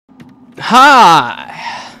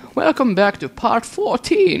Hi! Welcome back to part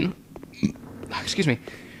 14. Excuse me.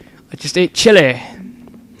 I just ate chili.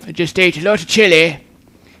 I just ate a lot of chili.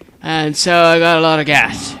 And so I got a lot of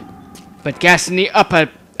gas. But gas in the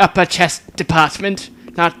upper chest department,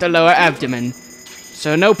 not the lower abdomen.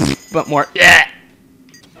 So no but more. Yeah.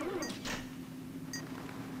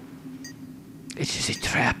 It is a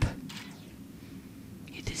trap.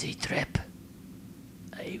 It is a trap.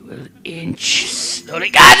 I will inch slowly.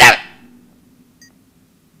 God damn it!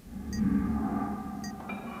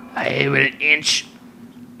 I will inch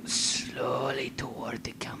slowly toward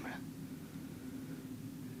the camera.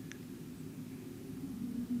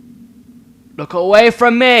 Look away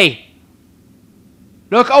from me!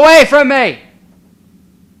 Look away from me!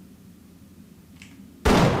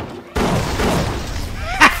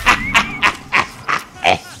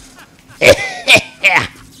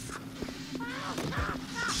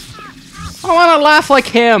 I want to laugh like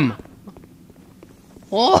him.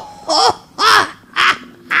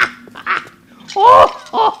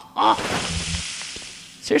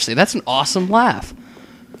 Seriously, that's an awesome laugh.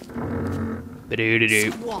 What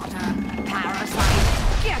a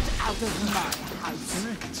parasite! Get out of my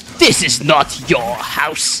house! This is not your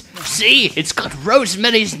house. See, it's got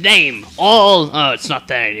Rosemary's name. Oh, it's not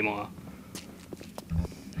there anymore.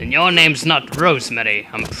 And your name's not Rosemary.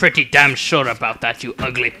 I'm pretty damn sure about that, you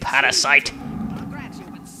ugly parasite.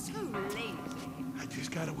 I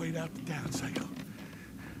just gotta wait out the down cycle.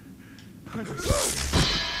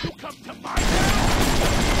 You come to my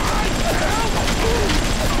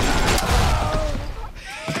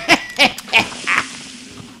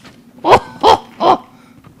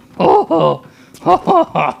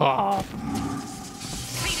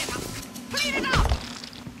Clean it up!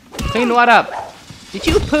 Clean what up? Did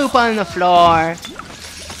you poop on the floor?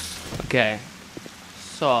 Okay.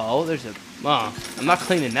 So, there's a... Oh, I'm not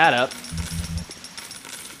cleaning that up.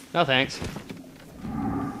 No thanks.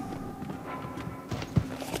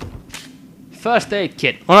 First aid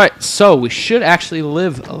kit. Alright, so we should actually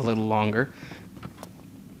live a little longer.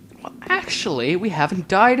 Well, actually, we haven't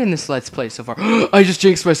died in this Let's Play so far. I just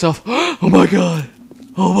jinxed myself. Oh my god.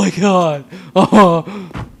 Oh my god. Oh.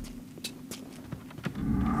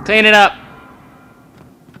 Clean it up.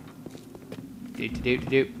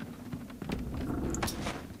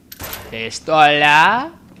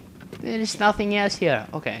 Pistola. There's nothing else here.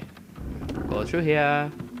 Okay. Go through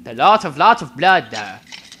here. A lot of blood there.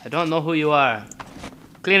 I don't know who you are.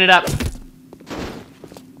 Clean it up.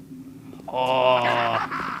 Oh.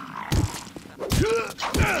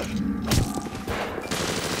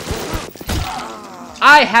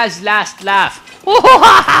 I has last laugh.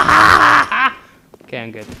 Okay,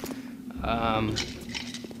 I'm good.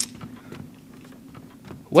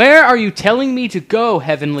 Where are you telling me to go,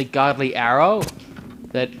 heavenly godly arrow?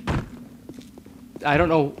 That... I don't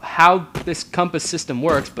know how this compass system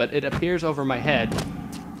works, but it appears over my head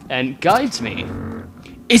and guides me.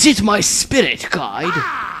 Is it my spirit guide?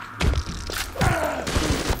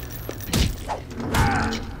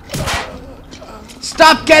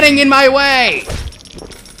 Stop getting in my way!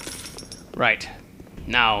 Right.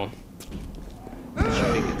 Now.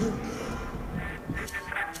 Should be good.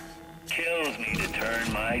 Kills me to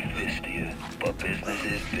turn my fist to you, but business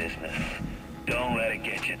is business. Don't let it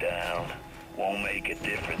get you down. Won't make a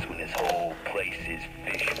difference when this whole place is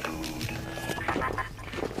fish food.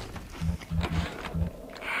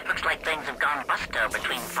 Looks like things have gone busto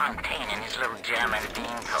between Fontaine and his little German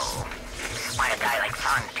beanpole. Why a guy like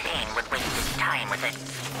Fontaine would waste his time with that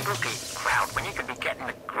spooky crowd when he could be getting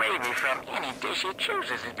the gravy from any dish he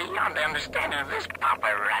chooses is beyond the understanding of this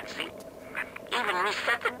paparazzi. Even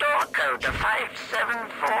reset the door code to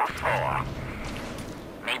 5744.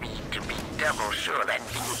 Maybe to be double sure that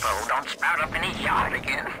beanpole don't sprout up in his yard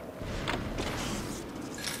again.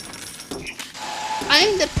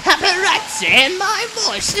 I'm the paparazzi and my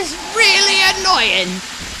voice is really annoying.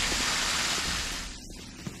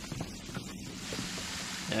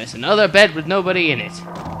 There's another bed with nobody in it.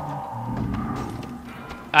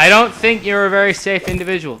 I don't think you're a very safe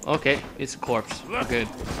individual. Okay, it's a corpse. We're good.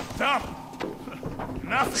 Stop!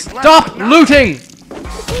 Nothing Stop looting!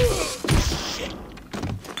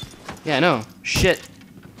 Yeah, I know. Shit.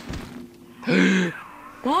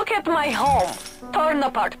 Look at my home, torn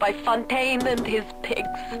apart by Fontaine and his pigs.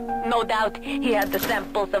 No doubt he had the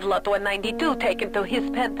samples of Lot 192 taken to his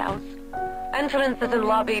penthouse. Entrance is in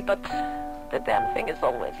lobby, but the damn thing is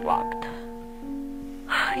always locked.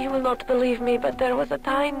 You will not believe me, but there was a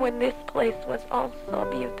time when this place was also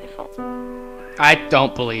beautiful. I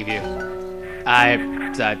don't believe you. I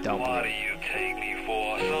don't. What do you take me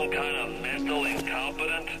for? Some kind of mental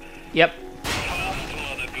incompetent? Yep. Toss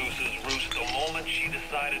Mother Goose's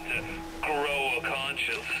decided to grow a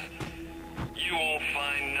conscience. You won't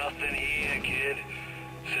find nothing here, kid,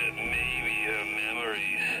 except maybe her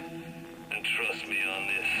memories. And trust me on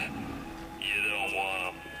this, you don't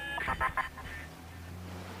want them.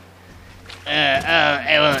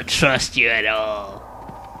 I won't trust you at all.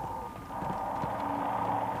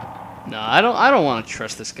 No, I don't want to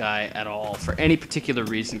trust this guy at all for any particular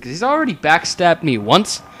reason, because he's already backstabbed me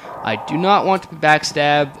once. I do not want to be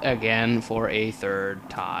backstabbed again for a third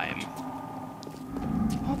time.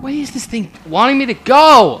 What way is this thing wanting me to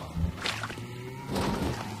go?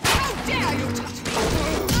 How dare you touch me!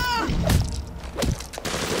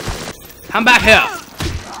 Come back here.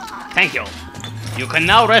 Thank you. You can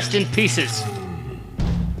now rest in pieces.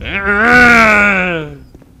 Is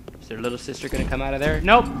their little sister gonna come out of there?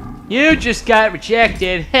 Nope. You just got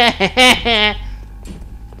rejected.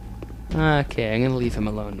 Okay, I'm gonna leave him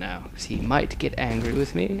alone now, because he might get angry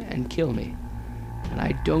with me and kill me. And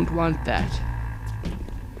I don't want that.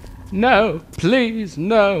 No, please,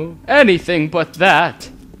 no. Anything but that.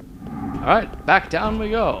 Alright, back down we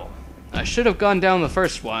go. I should have gone down the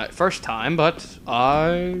first time, but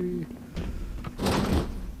I...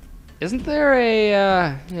 Isn't there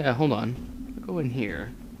a, yeah, hold on. I'll go in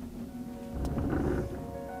here.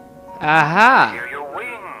 Aha! Hear your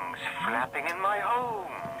wings flapping in my home.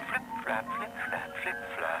 Flip, flap, flip, flap, flip,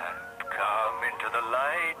 flap. Come into the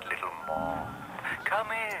light, little moth.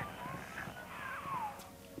 Come in.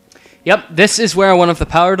 Yep, this is where one of the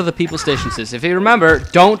Power to the People stations is. If you remember,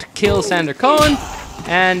 don't kill Sander Cohen,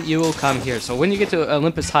 and you will come here. So when you get to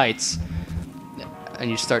Olympus Heights, and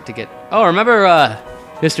you start to get... Oh, remember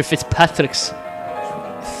Mr. Fitzpatrick's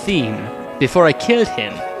theme before I killed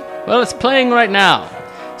him? Well, it's playing right now.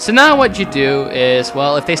 So now what you do is,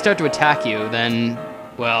 well, if they start to attack you, then,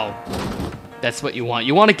 well, that's what you want.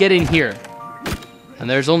 You want to get in here. And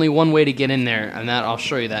there's only one way to get in there, and that I'll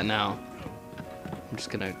show you that now. I'm just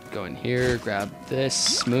gonna go in here, grab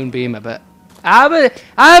this moonbeam.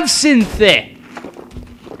 Absinthe.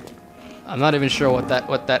 I'm not even sure what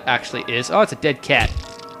that actually is. Oh, it's a dead cat.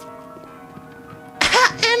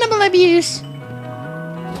 Animal abuse.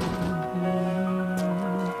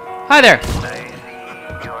 Hi there. I see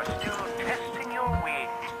you're still testing your wings,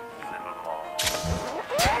 little moth.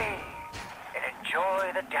 Stay and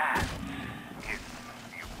enjoy the dance, if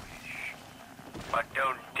you wish. But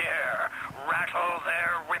don't dare rattle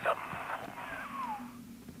their rhythm.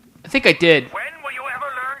 I think I did. When will you ever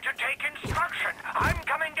learn to take instruction? I'm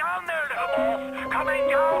coming down there, little moth. Coming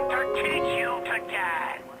down to teach you to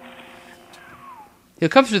dance. He'll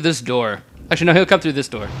come through this door. Actually, no, he'll come through this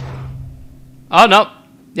door. Oh, no.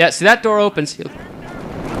 Yeah, see, that door opens. Okay,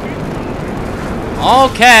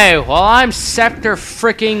 well, I'm Scepter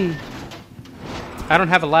freaking... I don't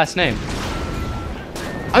have a last name.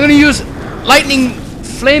 I'm gonna use Lightning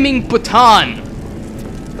Flaming Baton.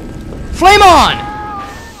 Flame on!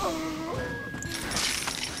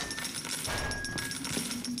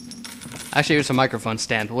 Actually, here's a microphone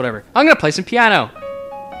stand, but whatever. I'm gonna play some piano.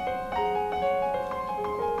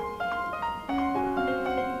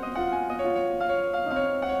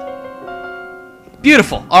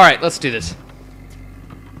 Beautiful. All right, let's do this.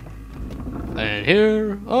 And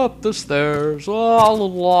here, up the stairs. La, la,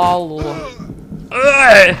 la, la.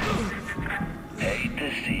 Hate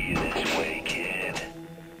to see you this way, kid.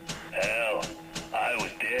 Hell, I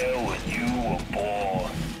was there when you were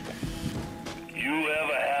born. You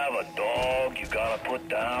ever have a dog you gotta put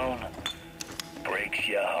down? Breaks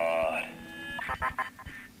your heart.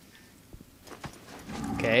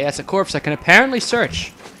 Okay, that's a corpse I can apparently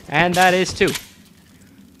search. And that is too.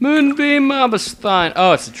 Moonbeam Mabasthine.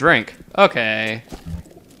 Oh, it's a drink. Okay. I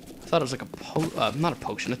thought it was like a not a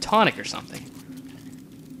potion, a tonic or something.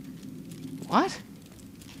 What?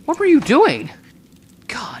 What were you doing?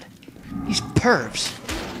 God, these pervs.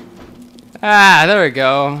 Ah, there we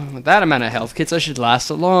go. With that amount of health kits, I should last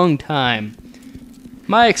a long time.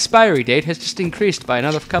 My expiry date has just increased by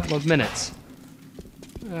another couple of minutes.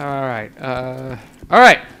 Alright,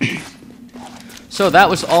 alright. So that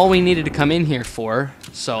was all we needed to come in here for.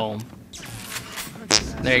 So,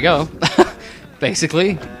 there you go.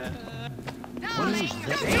 Basically.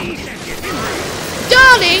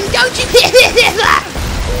 Darling, don't you...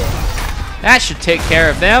 That should take care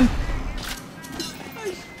of them.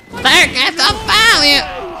 There gets a value.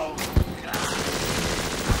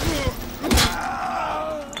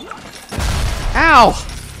 Ow!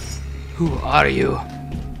 Who are you?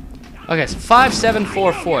 Okay, so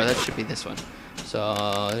 5744. That should be this one. So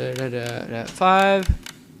 5,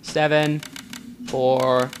 7,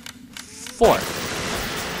 4, 4.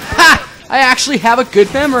 Ha! I actually have a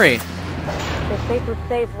good memory. They say to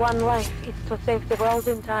save one life is to save the world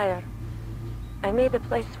entire. I made a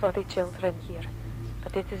place for the children here,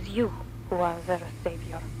 but it is you who are their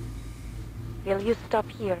savior. Will you stop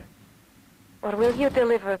here, or will you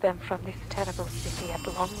deliver them from this terrible city at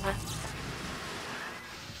long last?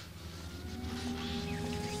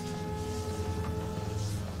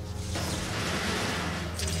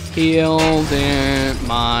 Healed in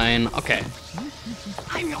mine. Okay.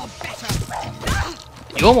 I'm your better.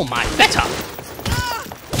 You're my better.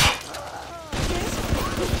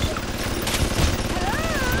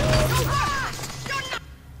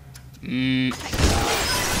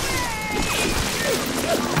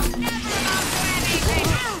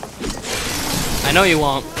 I know you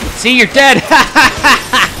won't. See, you're dead.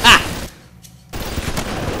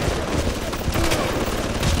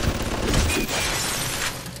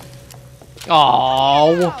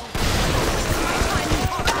 Oh.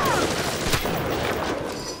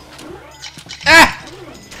 Ah!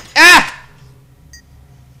 Ah!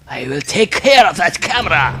 I will take care of that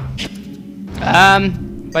camera.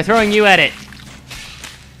 By throwing you at it.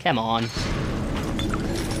 Come on.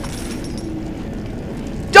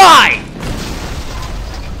 Die!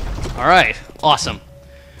 Alright, awesome.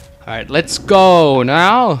 Alright, let's go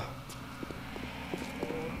now.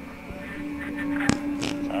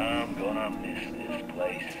 I'm gonna miss this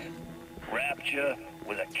place. Rapture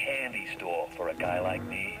was a candy store for a guy like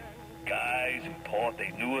me. Guys who thought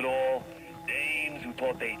they knew it all. Dames who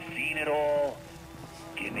thought they'd seen it all.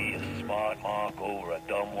 Give me a smart mark over a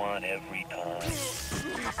dumb one every time.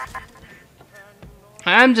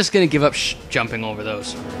 I'm just gonna give up jumping over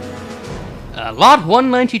those. Lot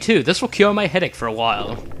 192. This will cure my headache for a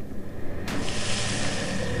while.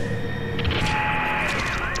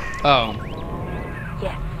 Oh.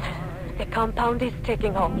 Yes, the compound is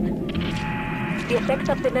taking hold. The effects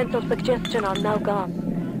of the mental suggestion are now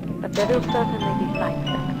gone, but there will certainly be side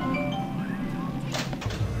effects.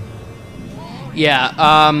 Yeah,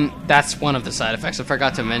 that's one of the side effects I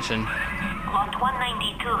forgot to mention. Lot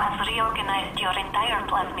 192 has reorganized your entire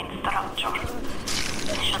plasmid structure.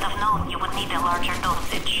 You should have known you would need a larger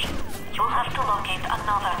dosage. You'll have to locate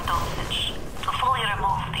another dosage to fully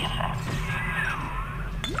remove the effects.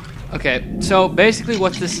 Okay, so basically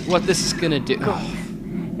what this is gonna do.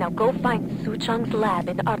 Now go find Su Chang's lab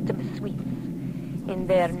in Artemis Suites. In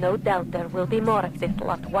there, no doubt there will be more of this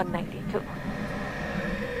Lot 192.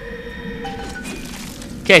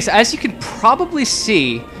 Okay, so as you can probably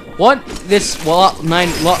see, what this Lot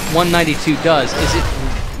 192 does is it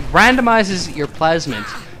randomizes your plasmid.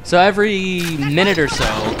 So every minute or so,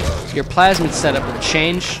 your plasmid setup will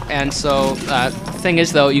change, and so the thing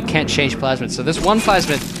is though, you can't change plasmid. So this one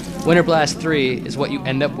plasmid, Winter Blast 3, is what you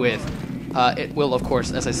end up with. It will, of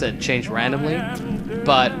course, as I said, change randomly,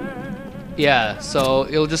 but yeah, so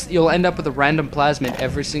you'll end up with a random plasmid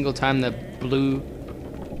every single time the blue.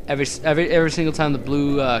 Every single time the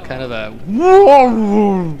blue kind of a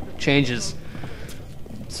changes.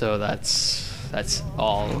 So that's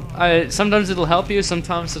all. Sometimes it'll help you.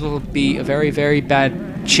 Sometimes it'll be a very, very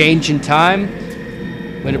bad change in time.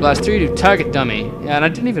 Winter Blast 3 to target dummy. Yeah, and I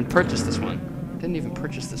didn't even purchase this one. Didn't even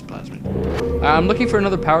purchase this plasmid. I'm looking for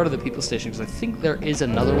another power to the people station because I think there is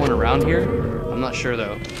another one around here. I'm not sure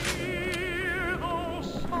though.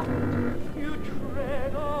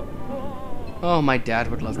 Oh, my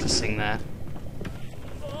dad would love to sing that.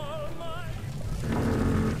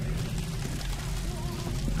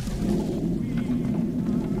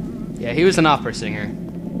 Yeah, he was an opera singer.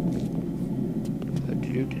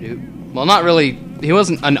 Well, not really. He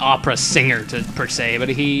wasn't an opera singer per se, but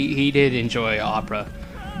he did enjoy opera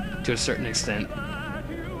to a certain extent.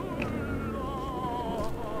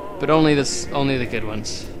 But only the good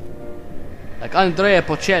ones, like Andrea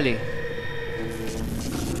Bocelli.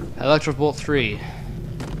 Electrobolt 3.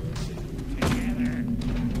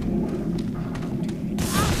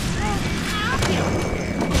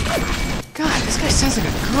 God, this guy sounds like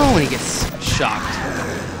a girl when he gets shocked.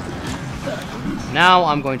 Now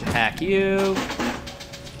I'm going to hack you.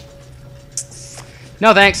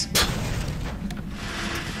 No thanks.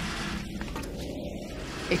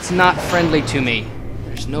 It's not friendly to me.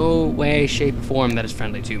 There's no way, shape, or form that is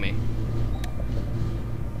friendly to me.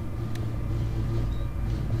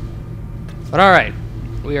 But alright,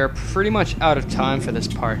 we are pretty much out of time for this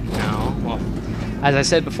part now. Well, as I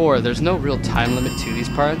said before, there's no real time limit to these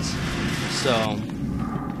parts. So,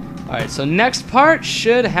 alright, so next part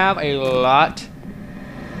should have a lot,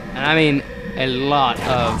 and I mean a lot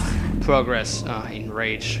of progress. In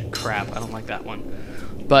Rage, crap, I don't like that one.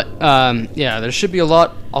 But, yeah, there should be a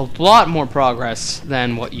lot more progress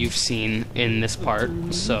than what you've seen in this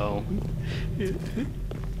part, so...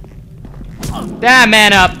 Ah,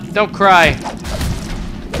 man up. Don't cry.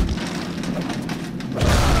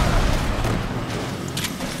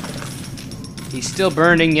 He's still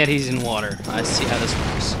burning, yet he's in water. I see how this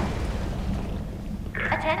works.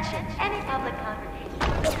 Attention, any public congregation.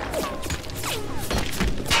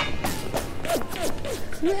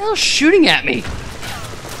 Who the hell's shooting at me?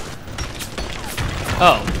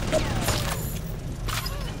 Oh.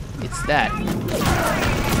 It's that.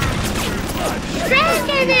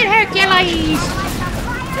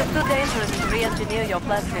 It's too dangerous to re-engineer your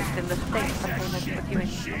plasmids in the state containers put you in.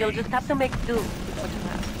 You'll just have to make do with what you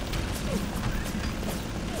have.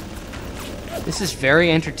 This is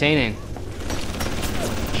very entertaining.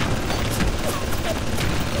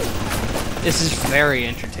 This is very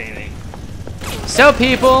entertaining. So,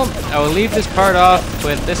 people, I will leave this part off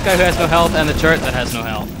with this guy who has no health and the turret that has no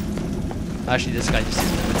health. Actually, this guy just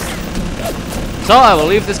has no health. So, I will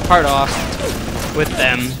leave this part off with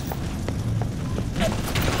them.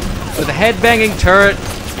 With a head-banging turret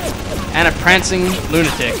and a prancing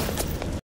lunatic.